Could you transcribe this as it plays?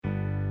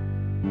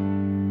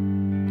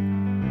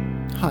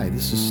Hi,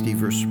 this is Steve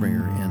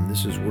Erspringer, and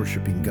this is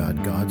Worshiping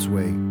God God's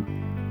Way.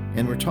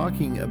 And we're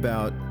talking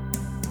about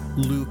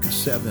Luke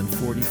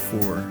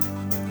 7:44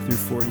 through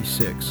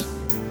 46.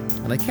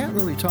 And I can't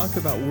really talk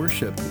about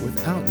worship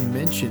without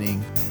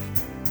mentioning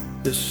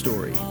this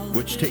story,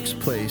 which takes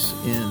place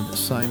in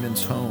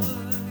Simon's home.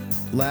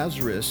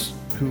 Lazarus,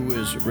 who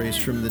was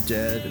raised from the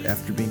dead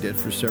after being dead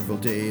for several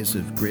days,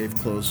 his grave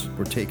clothes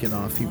were taken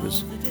off,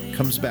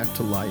 comes back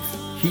to life.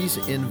 He's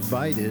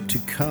invited to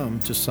come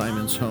to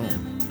Simon's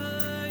home.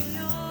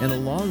 And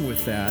along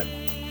with that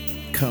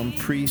come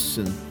priests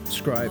and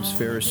scribes,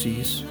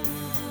 Pharisees.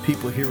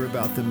 People hear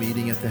about the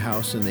meeting at the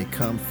house and they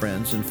come,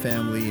 friends and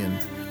family and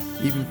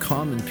even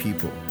common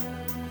people.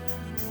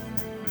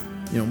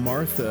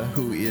 Martha,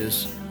 who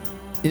is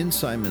in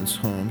Simon's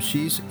home,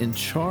 she's in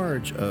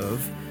charge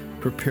of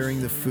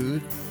preparing the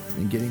food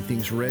and getting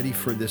things ready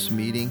for this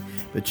meeting.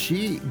 But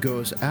she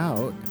goes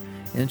out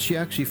and she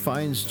actually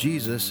finds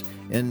Jesus,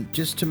 and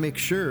just to make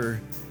sure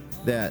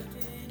that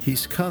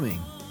he's coming,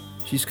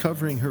 she's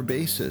covering her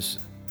bases.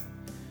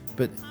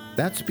 But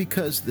that's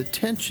because the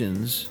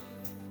tensions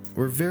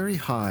were very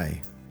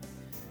high.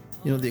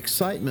 The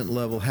excitement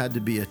level had to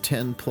be a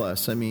 10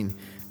 plus. I mean,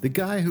 the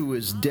guy who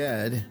was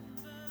dead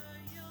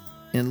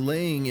and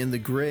laying in the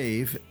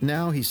grave,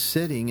 now he's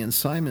sitting in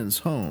Simon's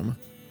home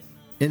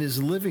in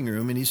his living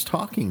room and he's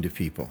talking to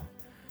people.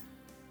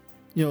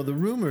 The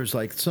rumors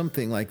like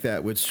something like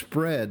that would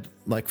spread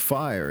like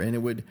fire, and it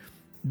would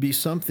be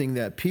something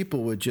that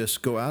people would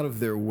just go out of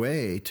their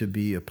way to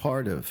be a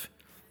part of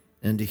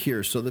and to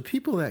hear. So the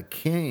people that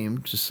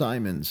came to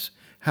Simon's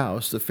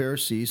house, the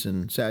Pharisees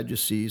and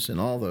Sadducees and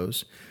all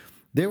those,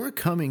 they were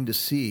coming to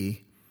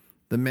see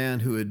the man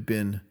who had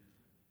been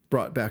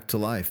brought back to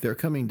life. They're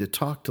coming to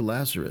talk to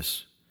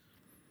Lazarus.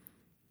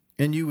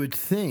 And you would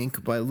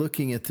think, by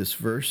looking at this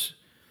verse,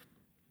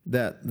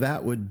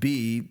 that would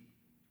be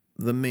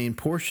the main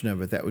portion of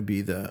it. That would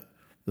be the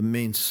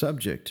main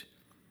subject.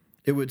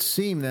 It would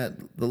seem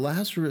that the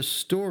Lazarus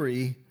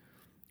story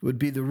would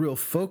be the real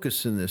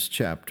focus in this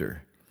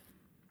chapter.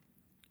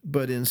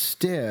 But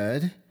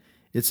instead,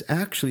 it's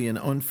actually an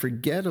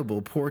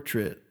unforgettable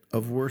portrait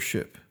of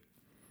worship.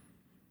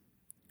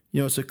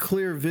 It's a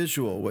clear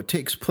visual. What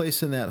takes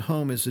place in that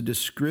home is a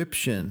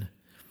description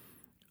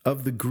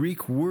of the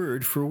Greek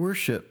word for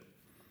worship.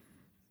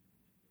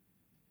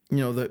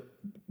 The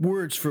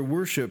words for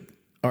worship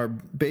are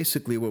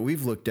basically what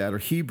we've looked at, are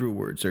Hebrew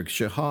words. Or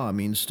shahah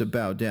means to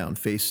bow down,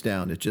 face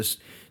down. It's just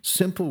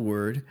simple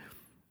word.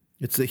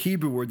 It's the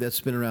Hebrew word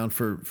that's been around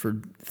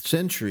for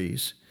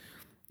centuries.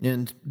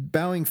 And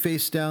bowing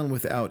face down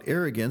without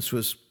arrogance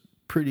was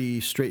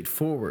pretty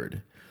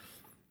straightforward.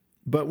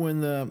 But when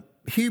the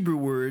Hebrew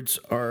words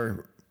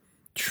are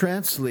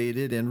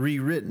translated and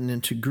rewritten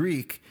into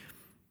Greek,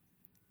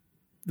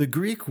 the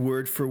Greek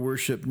word for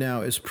worship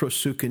now is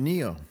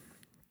proseucheneo.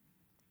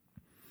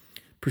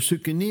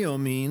 Proseucheneo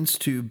means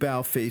to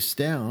bow face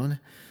down,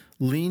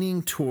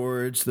 leaning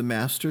towards the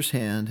master's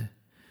hand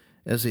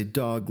as a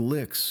dog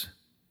licks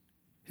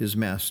his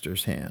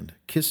master's hand,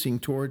 kissing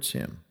towards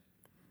him.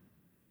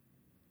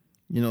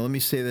 Let me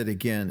say that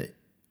again.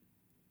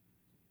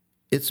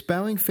 It's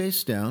bowing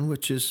face down,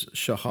 which is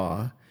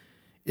shahah.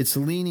 It's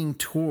leaning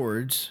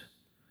towards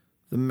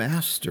the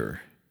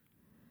master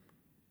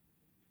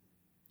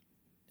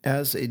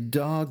as a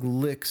dog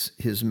licks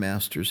his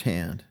master's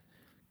hand,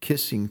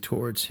 kissing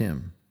towards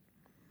him.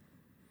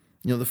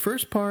 The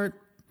first part,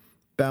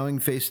 bowing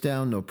face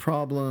down, no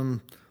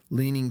problem,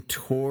 leaning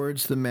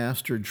towards the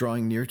master,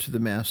 drawing near to the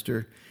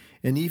master,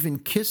 and even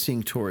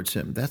kissing towards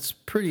him. That's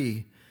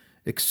pretty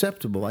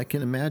acceptable. I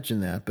can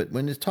imagine that. But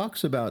when it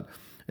talks about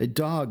a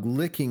dog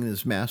licking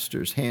his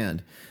master's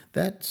hand,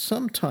 that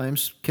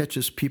sometimes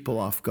catches people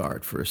off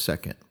guard for a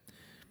second.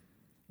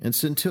 And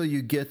it's until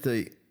you get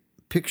the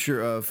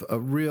picture of a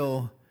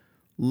real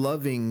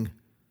loving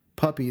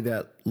puppy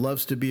that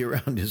loves to be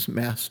around his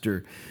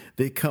master.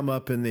 They come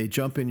up and they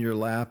jump in your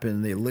lap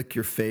and they lick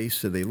your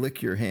face or they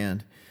lick your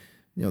hand.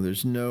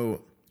 There's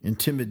no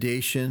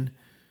intimidation.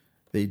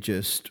 They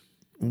just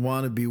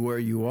want to be where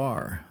you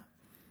are.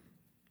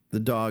 The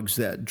dogs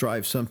that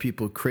drive some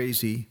people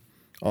crazy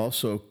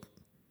also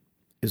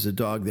is a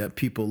dog that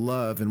people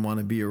love and want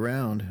to be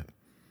around.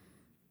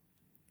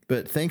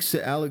 But thanks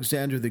to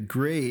Alexander the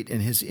Great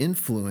and his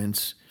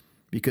influence,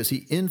 because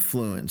he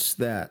influenced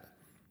that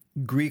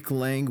Greek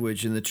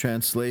language in the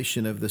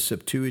translation of the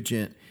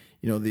Septuagint,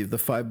 the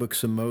 5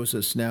 books of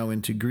Moses now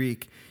into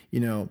Greek,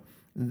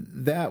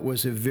 that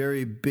was a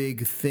very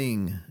big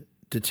thing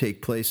to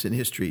take place in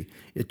history.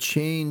 It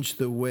changed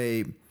the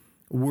way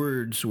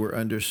words were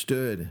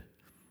understood.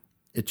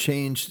 It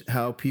changed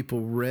how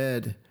people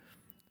read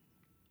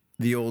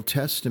the Old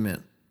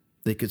Testament.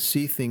 They could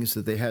see things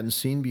that they hadn't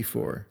seen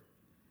before.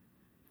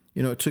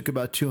 It took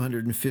about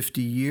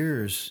 250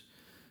 years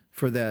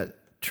for that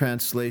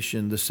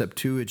translation, the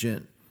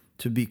Septuagint,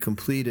 to be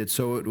completed.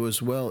 So it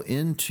was well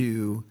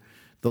into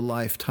the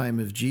lifetime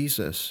of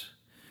Jesus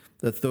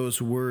that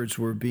those words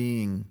were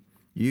being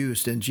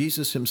used. And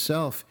Jesus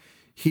himself,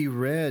 he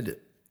read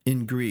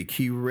in Greek.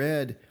 He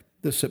read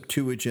the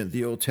Septuagint,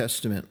 the Old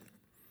Testament.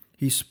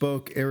 He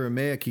spoke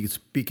Aramaic. He could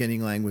speak any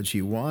language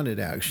he wanted,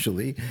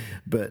 actually,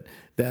 but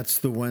that's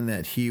the one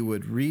that he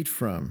would read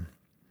from.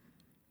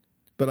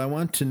 But I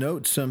want to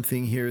note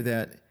something here,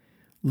 that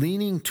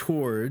leaning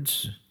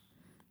towards,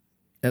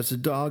 as a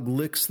dog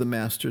licks the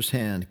master's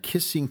hand,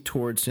 kissing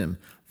towards him,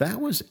 that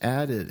was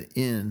added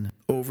in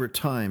over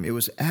time. It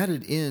was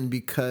added in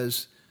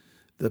because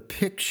the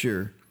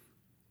picture,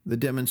 the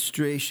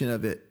demonstration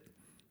of it,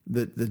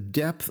 the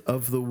depth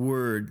of the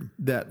word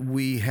that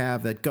we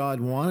have, that God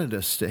wanted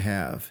us to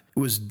have,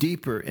 was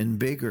deeper and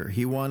bigger.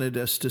 He wanted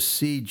us to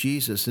see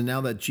Jesus. And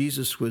now that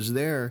Jesus was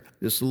there,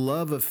 this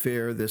love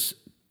affair, this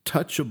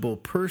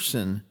touchable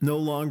person, no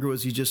longer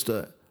was he just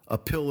a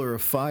pillar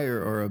of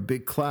fire or a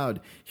big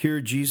cloud.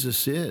 Here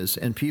Jesus is,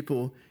 and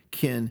people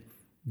can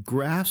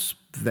grasp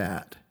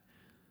that.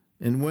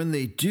 And when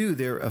they do,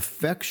 their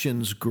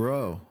affections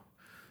grow.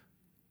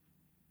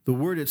 The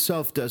word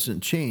itself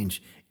doesn't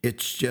change.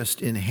 It's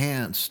just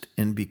enhanced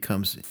and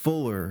becomes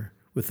fuller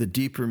with a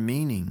deeper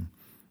meaning.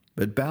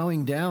 But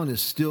bowing down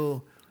is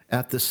still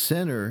at the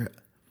center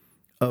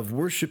of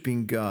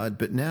worshiping God,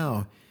 but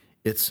now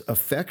it's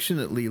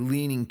affectionately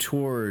leaning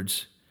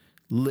towards,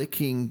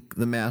 licking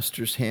the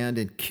master's hand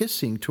and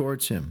kissing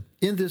towards him.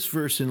 In this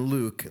verse in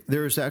Luke,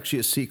 there is actually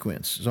a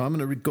sequence. So I'm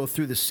going to go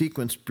through the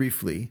sequence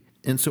briefly,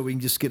 and so we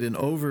can just get an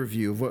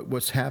overview of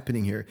what's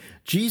happening here.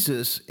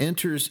 Jesus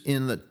enters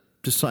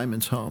to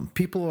Simon's home.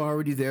 People are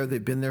already there.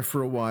 They've been there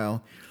for a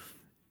while.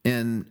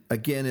 And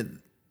again,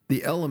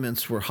 the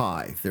elements were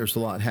high. There's a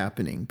lot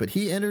happening. But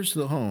he enters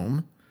the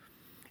home,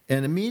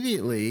 and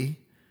immediately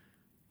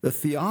the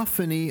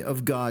theophany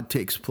of God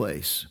takes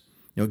place.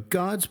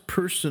 God's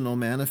personal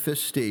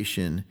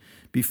manifestation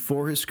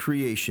before his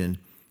creation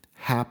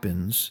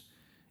happens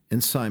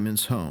in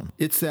Simon's home.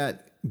 It's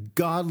that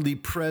godly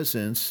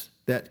presence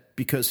that,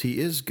 because he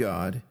is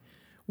God,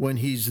 when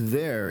he's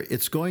there,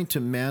 it's going to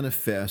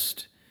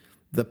manifest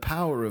the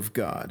power of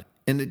God.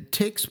 And it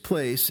takes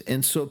place,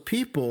 and so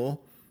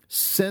people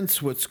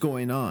sense what's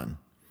going on.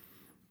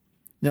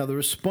 Now, the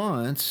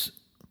response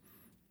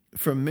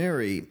from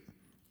Mary,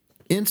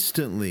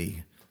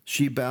 instantly,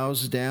 she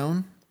bows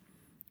down.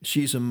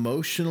 She's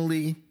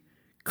emotionally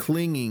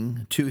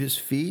clinging to his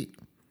feet.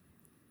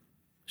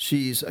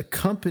 She's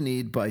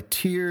accompanied by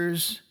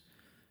tears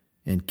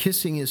and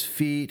kissing his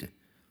feet.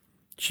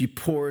 She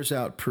pours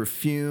out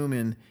perfume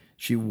and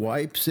she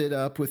wipes it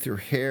up with her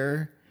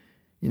hair.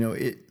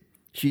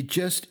 She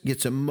just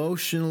gets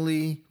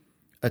emotionally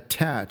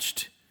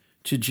attached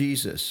to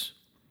Jesus.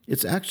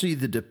 It's actually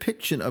the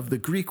depiction of the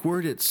Greek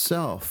word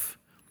itself,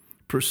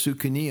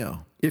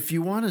 proseuchomai. If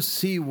you want to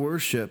see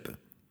worship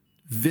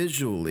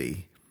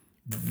visually,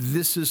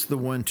 this is the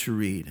one to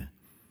read.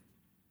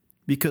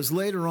 Because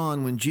later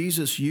on, when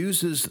Jesus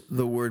uses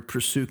the word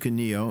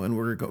proseuchomai, and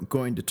we're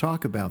going to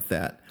talk about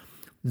that,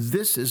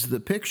 this is the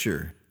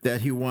picture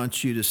that he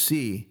wants you to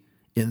see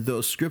in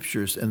those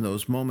scriptures and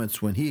those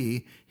moments when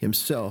he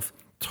himself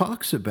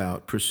talks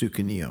about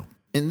proseuchomai.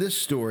 In this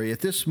story, at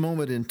this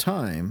moment in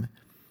time,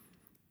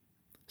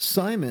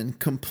 Simon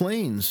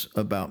complains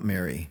about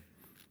Mary.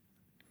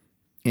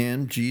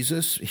 And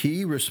Jesus,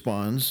 he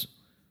responds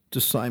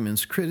to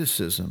Simon's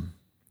criticism.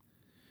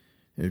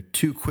 There are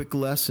two quick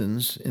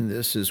lessons in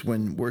this. Is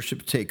when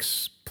worship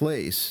takes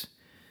place,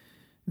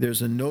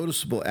 there's a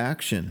noticeable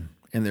action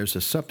and there's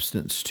a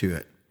substance to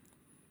it.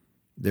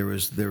 There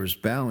was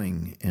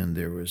bowing, and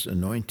there was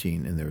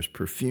anointing, and there was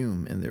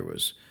perfume, and there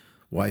was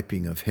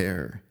wiping of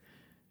hair.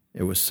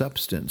 There was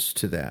substance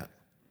to that.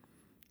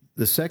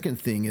 The second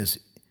thing is,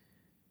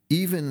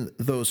 even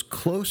those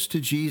close to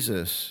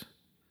Jesus,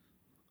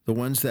 the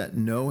ones that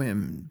know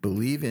him,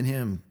 believe in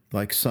him,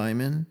 like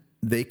Simon,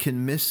 they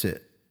can miss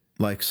it,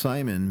 like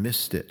Simon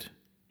missed it.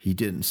 He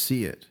didn't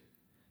see it.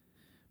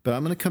 But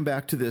I'm going to come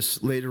back to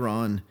this later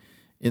on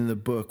in the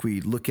book.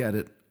 We look at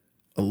it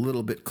a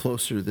little bit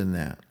closer than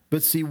that.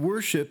 But see,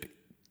 worship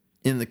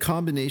in the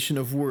combination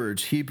of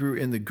words, Hebrew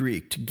and the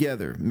Greek,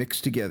 together,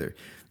 mixed together,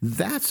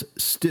 that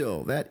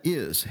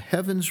is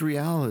heaven's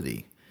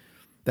reality.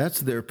 That's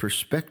their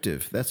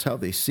perspective. That's how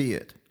they see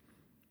it.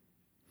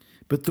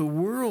 But the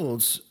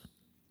world's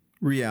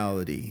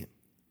reality,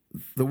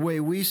 the way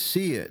we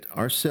see it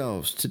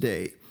ourselves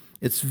today,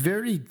 it's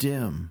very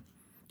dim.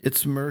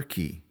 It's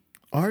murky.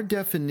 Our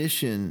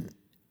definition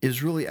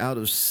is really out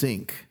of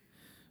sync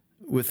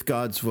with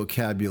God's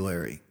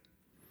vocabulary.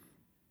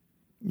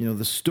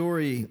 The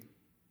story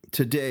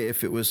today,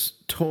 if it was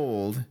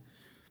told,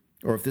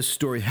 or if this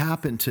story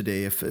happened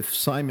today, if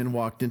Simon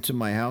walked into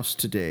my house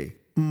today,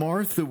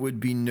 Martha would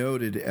be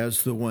noted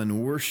as the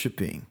one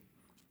worshiping.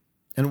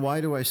 And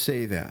why do I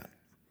say that?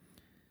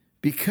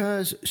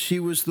 Because she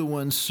was the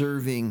one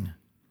serving.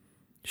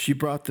 She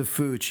brought the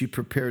food. She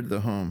prepared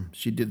the home.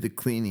 She did the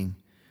cleaning.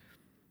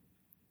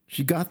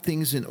 She got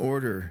things in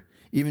order.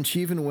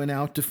 She even went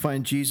out to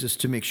find Jesus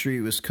to make sure he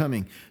was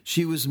coming.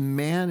 She was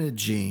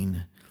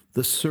managing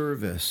the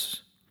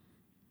service.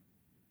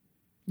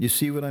 You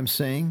see what I'm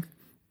saying?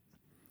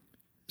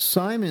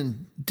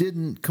 Simon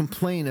didn't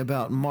complain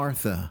about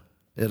Martha.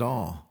 at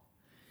all.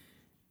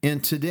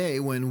 And today,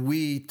 when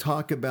we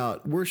talk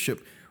about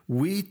worship,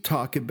 we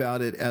talk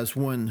about it as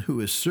one who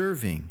is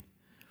serving.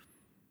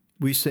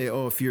 We say,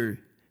 oh, if you're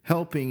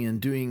helping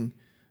and doing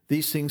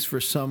these things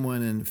for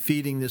someone and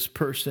feeding this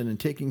person and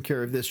taking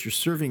care of this, you're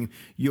serving,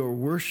 you're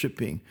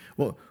worshiping.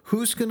 Well,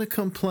 who's going to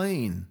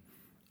complain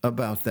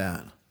about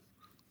that?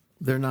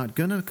 They're not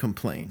going to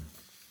complain.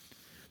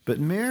 But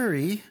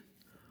Mary,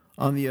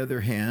 on the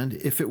other hand,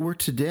 if it were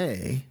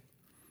today,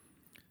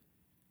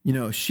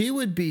 she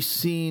would be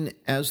seen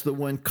as the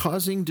one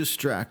causing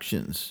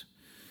distractions,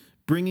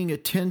 bringing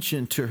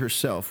attention to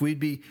herself. We'd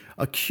be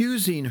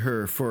accusing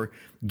her for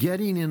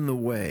getting in the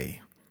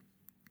way.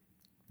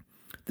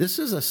 This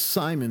is a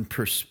Simon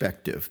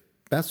perspective.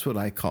 That's what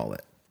I call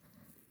it.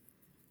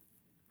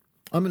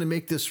 I'm going to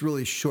make this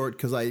really short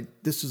because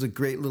this is a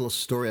great little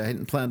story. I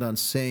hadn't planned on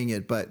saying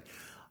it, but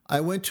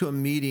I went to a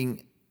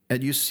meeting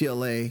at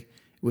UCLA. It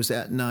was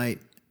at night,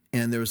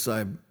 and there was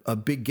a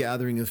big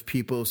gathering of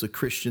people. It was a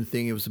Christian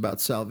thing. It was about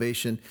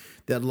salvation.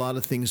 They had a lot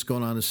of things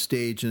going on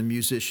stage and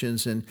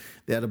musicians, and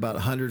they had about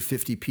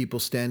 150 people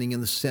standing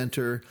in the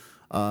center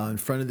in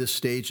front of this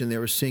stage, and they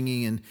were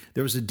singing, and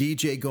there was a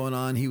DJ going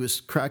on. He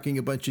was cracking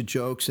a bunch of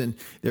jokes, and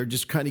they were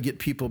just trying to get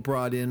people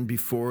brought in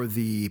before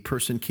the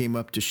person came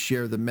up to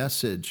share the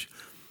message.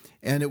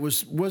 And it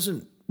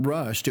wasn't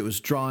rushed. It was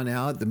drawn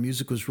out. The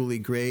music was really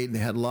great, and they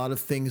had a lot of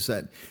things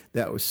that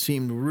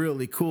seemed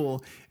really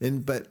cool.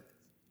 But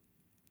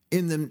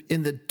in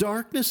the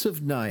darkness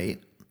of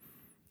night,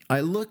 I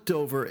looked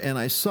over and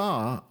I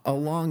saw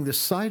along the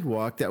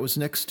sidewalk that was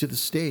next to the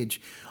stage,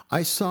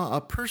 I saw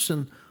a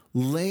person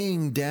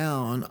laying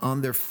down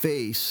on their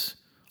face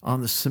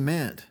on the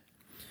cement.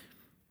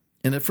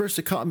 And at first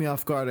it caught me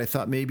off guard. I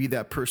thought maybe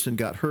that person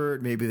got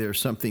hurt. Maybe there was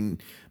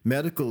something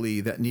medically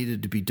that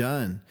needed to be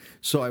done.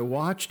 So I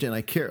watched and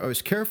I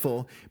was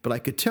careful, but I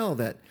could tell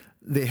that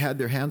they had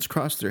their hands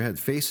crossed, their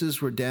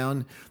faces were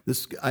down.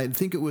 I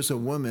think it was a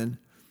woman,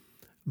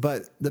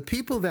 but the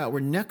people that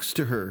were next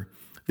to her,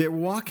 they're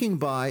walking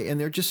by and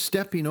they're just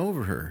stepping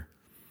over her.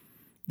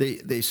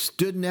 They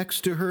stood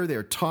next to her.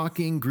 They're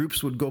talking.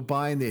 Groups would go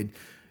by and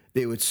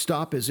they would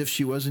stop as if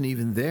she wasn't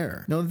even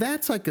there. Now,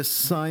 that's like a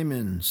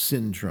Simon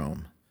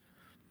syndrome.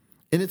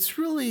 And it's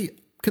really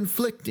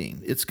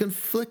conflicting. It's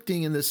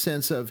conflicting in the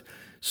sense of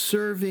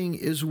serving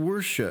is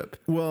worship.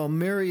 Well,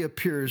 Mary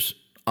appears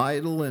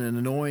idle and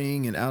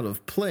annoying and out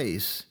of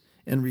place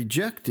and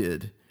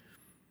rejected.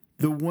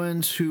 The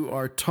ones who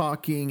are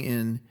talking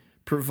and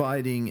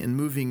providing and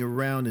moving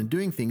around and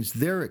doing things,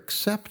 they're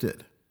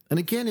accepted. And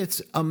again,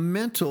 it's a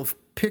mental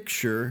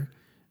picture.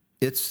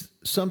 It's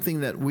something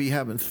that we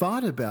haven't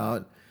thought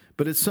about,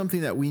 but it's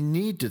something that we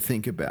need to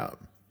think about.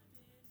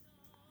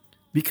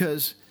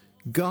 Because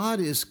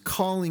God is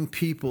calling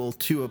people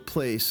to a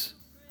place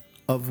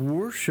of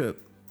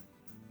worship.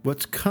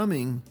 What's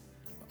coming,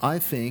 I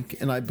think,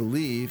 and I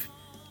believe,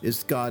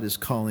 is God is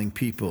calling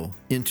people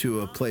into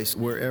a place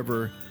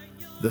wherever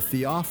the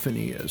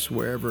theophany is,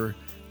 wherever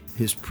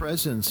His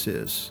presence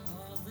is,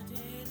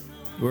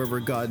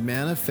 wherever God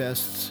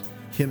manifests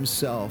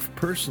Himself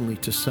personally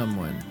to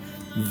someone.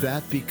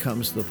 That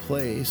becomes the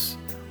place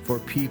for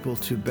people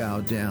to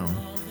bow down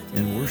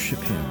and worship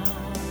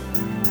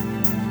Him.